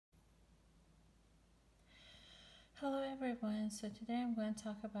Hello everyone. So today I'm going to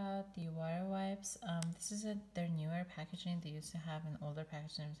talk about the WaterWipes. This is their newer packaging. They used to have an older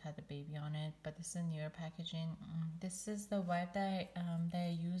packaging that had the baby on it, but this is a newer packaging. This is the wipe that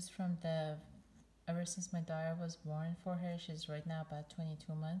I used from the ever since my daughter was born for her. She's right now about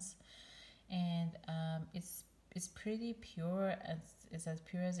 22 months, and it's pretty pure. It's as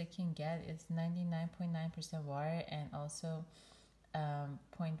pure as it can get. It's 99.9% water and also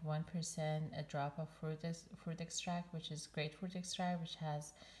 0.1% a drop of fruit extract, which is grapefruit extract, which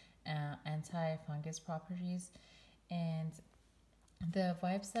has anti-fungus properties. And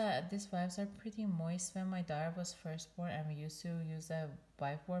these wipes are pretty moist. When my daughter was first born and we used to use a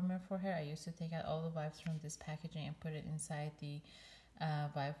wipe warmer for her, I used to take out all the wipes from this packaging and put it inside the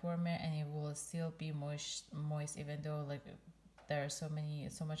wipe warmer, and it will still be moist even though like there are so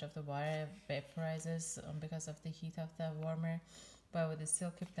much of the water vaporizes because of the heat of the warmer, but would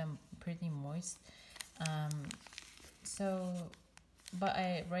still keep them pretty moist. Um, so, but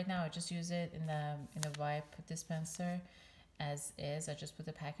I right now I just use it in the wipe dispenser as is. I just put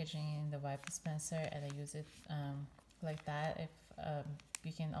the packaging in the wipe dispenser and I use it like that. If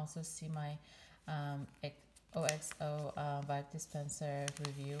you can also see my OXO wipe dispenser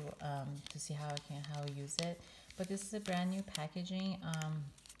review to see how I use it. But this is a brand new packaging.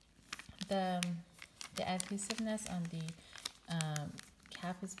 The the adhesiveness on the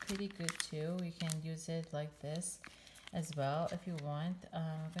cap is pretty good too. You can use it like this as well if you want.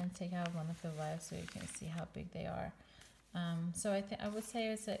 I'm going to take out one of the wipes so you can see how big they are. So I would say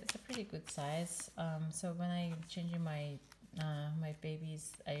it's a pretty good size. So when I'm changing my my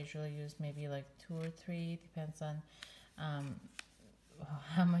babies, I usually use maybe like 2 or 3, depends on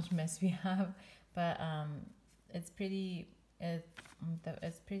how much mess we have. But it's pretty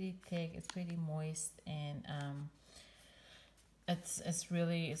it's pretty thick, it's pretty moist, and it's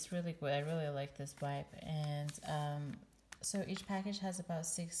really good. I really like this wipe. And so each package has about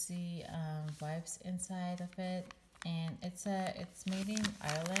 60 wipes inside of it, and it's made in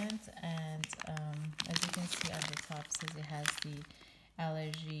Ireland. And as you can see on the top, says it has the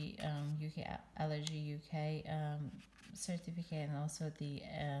allergy UK certificate, and also the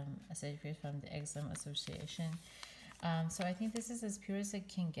certificate from the Eczema Association. So I think this is as pure as it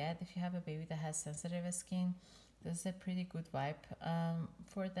can get. If you have a baby that has sensitive skin, this is a pretty good wipe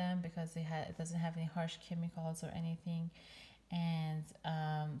for them, because it doesn't have any harsh chemicals or anything. And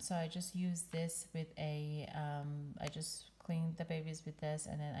so I just use this with I just clean the babies with this,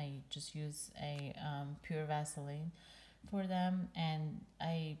 and then I just use a pure Vaseline for them. And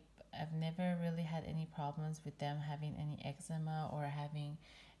I've never really had any problems with them having any eczema or having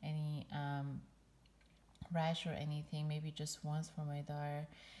any rash or anything. Maybe just once for my daughter.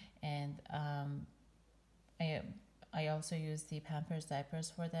 And I I also use the Pampers diapers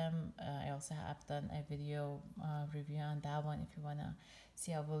for them. I also have done a video review on that one. If you wanna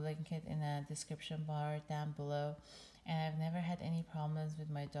see, I will link it in the description bar down below. And I've never had any problems with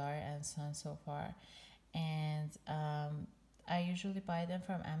my daughter and son so far. And I usually buy them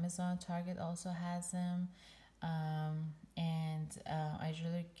from Amazon. Target also has them. And I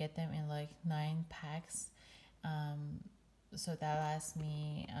usually get them in like 9 packs. So that lasts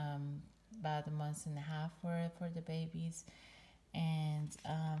me about a month and a half for the babies. And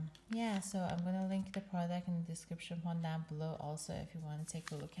yeah, so I'm gonna link the product in the description one down below also, if you want to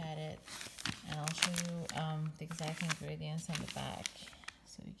take a look at it. And I'll show you the exact ingredients on the back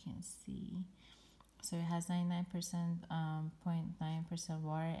so you can see. So it has 99% 0.9%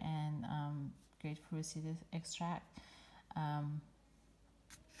 water and grapefruit seed extract,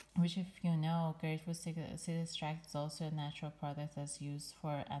 which, if you know, grapefruit seed extract is also a natural product that's used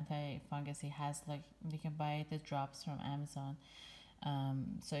for anti-fungus. It has, like, you can buy the drops from Amazon.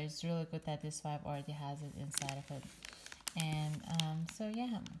 So it's really good that this wipe already has it inside of it. And so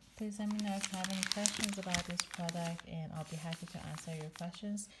yeah, please let me know if you have any questions about this product, and I'll be happy to answer your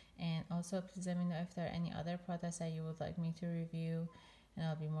questions. And also please let me know if there are any other products that you would like me to review, and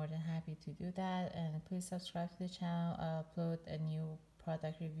I'll be more than happy to do that. And please subscribe to the channel. I'll upload a new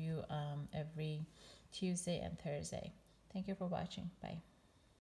product review every Tuesday and Thursday. Thank you for watching. Bye.